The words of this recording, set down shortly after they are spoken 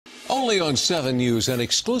Only on 7 News, an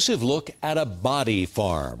exclusive look at a body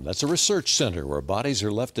farm. That's a research center where bodies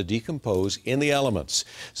are left to decompose in the elements.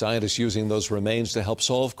 Scientists using those remains to help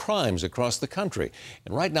solve crimes across the country.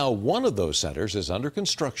 And right now, one of those centers is under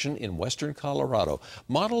construction in western Colorado,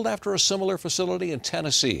 modeled after a similar facility in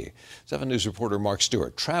Tennessee. 7 News reporter Marc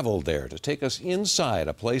Stewart traveled there to take us inside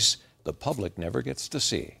a place the public never gets to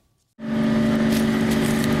see.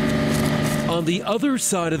 On the other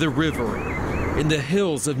side of the river, in the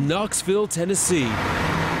hills of Knoxville, Tennessee,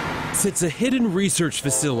 sits a hidden research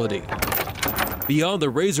facility. Beyond the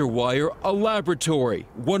razor wire, a laboratory,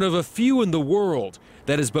 one of a few in the world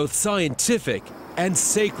that is both scientific and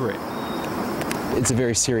sacred. It's a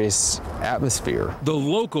very serious atmosphere. The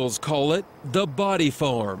locals call it the body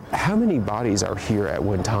farm. How many bodies are here at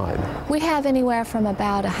one time? We have anywhere from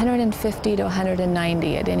about 150 to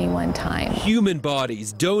 190 at any one time. Human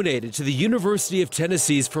bodies donated to the University of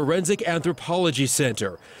Tennessee's Forensic Anthropology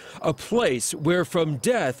Center, a place where from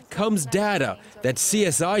death comes data that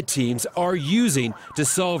CSI teams are using to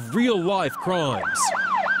solve real-life crimes.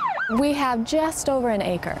 We have just over an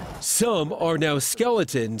acre. Some are now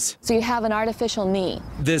skeletons. So you have an artificial knee.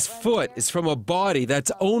 This foot is from a body that's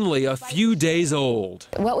only a few days old.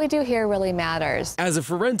 What we do here really matters. As a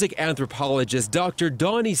forensic anthropologist, Dr.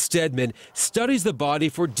 Donnie Stedman studies the body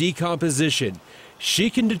for decomposition. She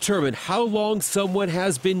can determine how long someone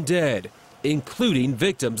has been dead, including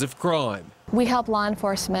victims of crime. We help law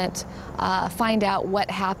enforcement find out what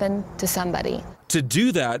happened to somebody. To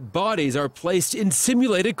do that, bodies are placed in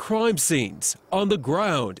simulated crime scenes, on the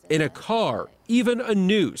ground, in a car, even a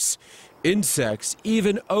noose. Insects,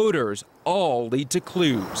 even odors, all lead to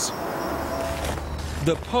clues.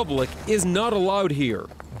 The public is not allowed here,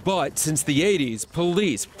 but since the 80s,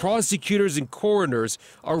 police, prosecutors, and coroners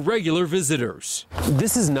are regular visitors.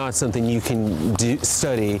 This is not something you can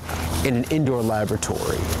study in an indoor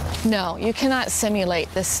laboratory. No, you cannot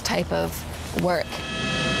simulate this type of work.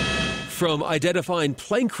 From identifying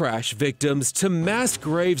plane crash victims to mass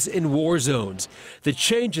graves in war zones, the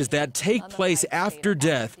changes that take place after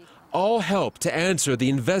death all help to answer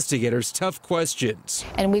the investigators' tough questions.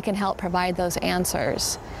 And we can help provide those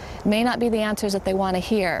answers. It may not be the answers that they want to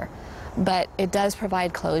hear, but it does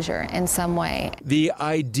provide closure in some way. The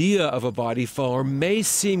idea of a body farm may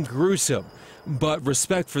seem gruesome, but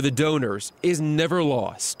respect for the donors is never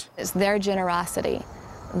lost. It's their generosity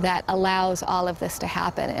that allows all of this to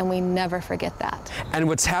happen, and we never forget that. And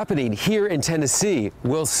what's happening here in Tennessee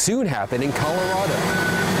will soon happen in Colorado.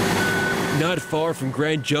 Not far from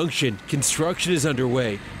Grand Junction, construction is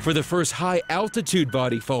underway for the first high-altitude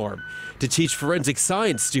body farm to teach forensic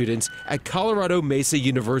science students at Colorado Mesa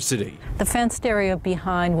University. The fenced area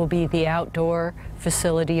behind will be the outdoor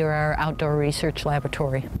facility or our outdoor research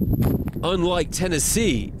laboratory. Unlike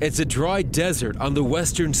Tennessee, it's a dry desert on the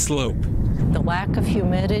western slope. The lack of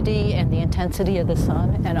humidity and the intensity of the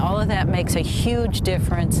sun, and all of that makes a huge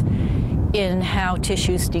difference in how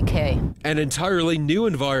tissues decay. An entirely new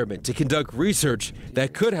environment to conduct research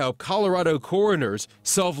that could help Colorado coroners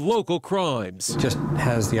solve local crimes. Just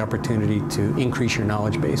has the opportunity to increase your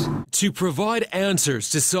knowledge base. To provide answers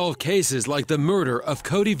to solve cases like the murder of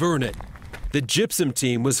Cody Vernon. The gypsum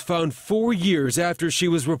team was found 4 years after she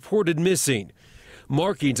was reported missing.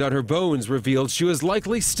 Markings on her bones revealed she was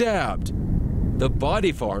likely stabbed. The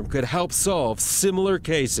body farm could help solve similar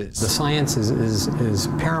cases. The science is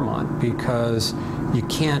paramount because you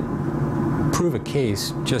can't prove a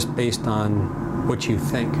case just based on what you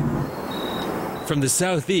think. From the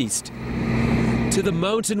southeast to the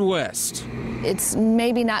mountain west. It's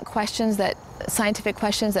maybe not scientific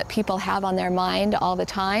questions that people have on their mind all the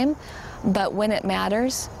time, but when it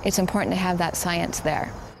matters, it's important to have that science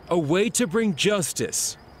there. A way to bring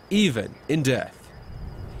justice, even in death.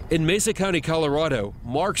 In Mesa County, Colorado,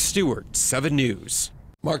 Marc Stewart, 7 News.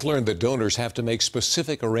 Mark learned that donors have to make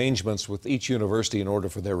specific arrangements with each university in order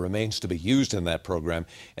for their remains to be used in that program.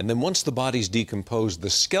 And then once the bodies decompose, the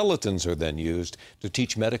skeletons are then used to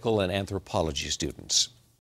teach medical and anthropology students.